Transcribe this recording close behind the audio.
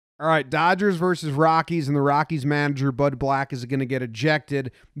All right, Dodgers versus Rockies, and the Rockies manager, Bud Black, is going to get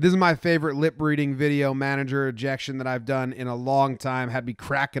ejected. This is my favorite lip-reading video manager ejection that I've done in a long time. Had me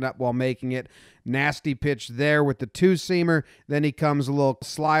cracking up while making it. Nasty pitch there with the two-seamer. Then he comes a little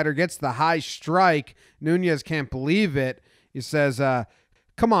slider, gets the high strike. Nunez can't believe it. He says,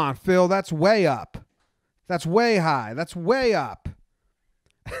 come on, Phil, that's way up. That's way high. That's way up.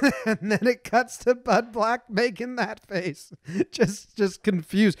 And then it cuts to Bud Black making that face. Just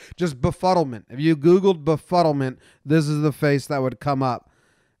confused. Just befuddlement. If you Googled befuddlement, this is the face that would come up.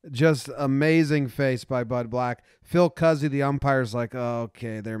 Just amazing face by Bud Black. Phil Cuzzy, the umpire's like, oh,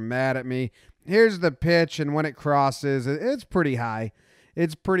 okay, they're mad at me. Here's the pitch, and when it crosses, it's pretty high.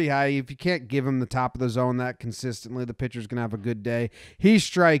 It's pretty high. If you can't give him the top of the zone that consistently, the pitcher's going to have a good day. He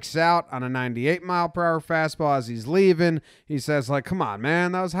strikes out on a 98-mile-per-hour fastball as he's leaving. He says, like, come on,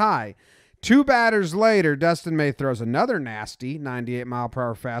 man, that was high. 2 batters later, Dustin May throws another nasty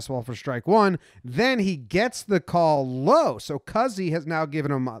 98-mile-per-hour fastball for strike 1. Then he gets the call low. So Cuzzy has now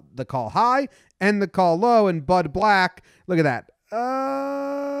given him the call high and the call low, and Bud Black, look at that.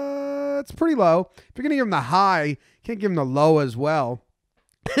 It's pretty low. If you're going to give him the high, you can't give him the low as well.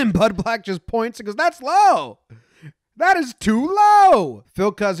 And Bud Black just points and goes, that's low. That is too low.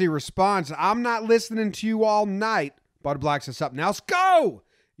 Phil Cuzzy responds, I'm not listening to you all night. Bud Black says, up now, let's go.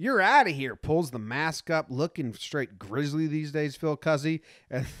 You're out of here. Pulls the mask up, looking straight grizzly these days, Phil Cuzzy.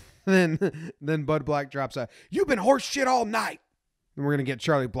 And then Bud Black drops out, you've been horse shit all night. And we're going to get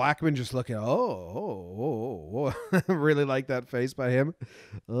Charlie Blackmon just looking, oh. Really like that face by him.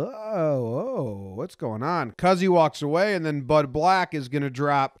 Oh, what's going on? Cuzzy walks away, and then Bud Black is going to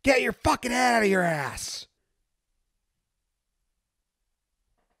drop, get your fucking head out of your ass.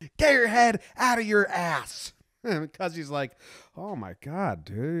 Get your head out of your ass. And Cuzzy's like, oh my God,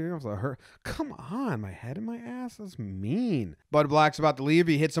 dude. Come on, my head in my ass? That's mean. Bud Black's about to leave.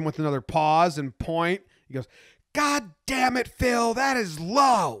 He hits him with another pause and point. He goes, God damn it, Phil, that is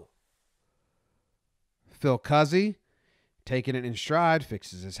low. Phil Cuzzy, taking it in stride,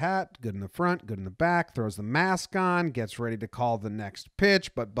 fixes his hat, good in the front, good in the back, throws the mask on, gets ready to call the next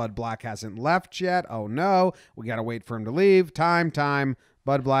pitch, but Bud Black hasn't left yet. Oh no, we got to wait for him to leave. Time.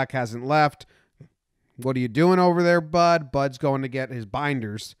 Bud Black hasn't left. What are you doing over there, Bud? Bud's going to get his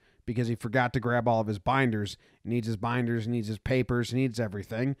binders because he forgot to grab all of his binders. He needs his binders, he needs his papers, he needs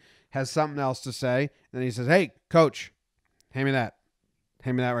everything. Has something else to say. Then he says, hey, coach, hand me that.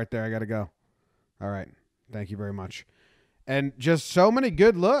 Hand me that right there. I got to go. All right. Thank you very much. And just so many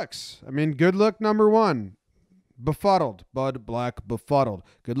good looks. I mean, good look number 1. Befuddled. Bud Black befuddled.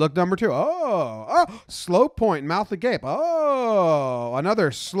 Good look number 2. Oh, slow point, mouth agape. Oh, another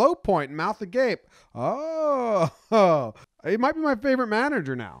slow point, mouth agape. Oh, he might be my favorite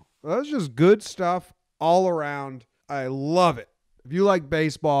manager now. That's just good stuff all around. I love it. If you like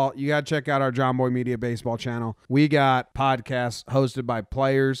baseball, you got to check out our Jomboy Media Baseball channel. We got podcasts hosted by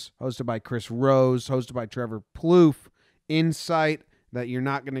players, hosted by Chris Rose, hosted by Trevor Plouffe, insight that you're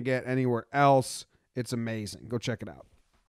not going to get anywhere else. It's amazing. Go check it out.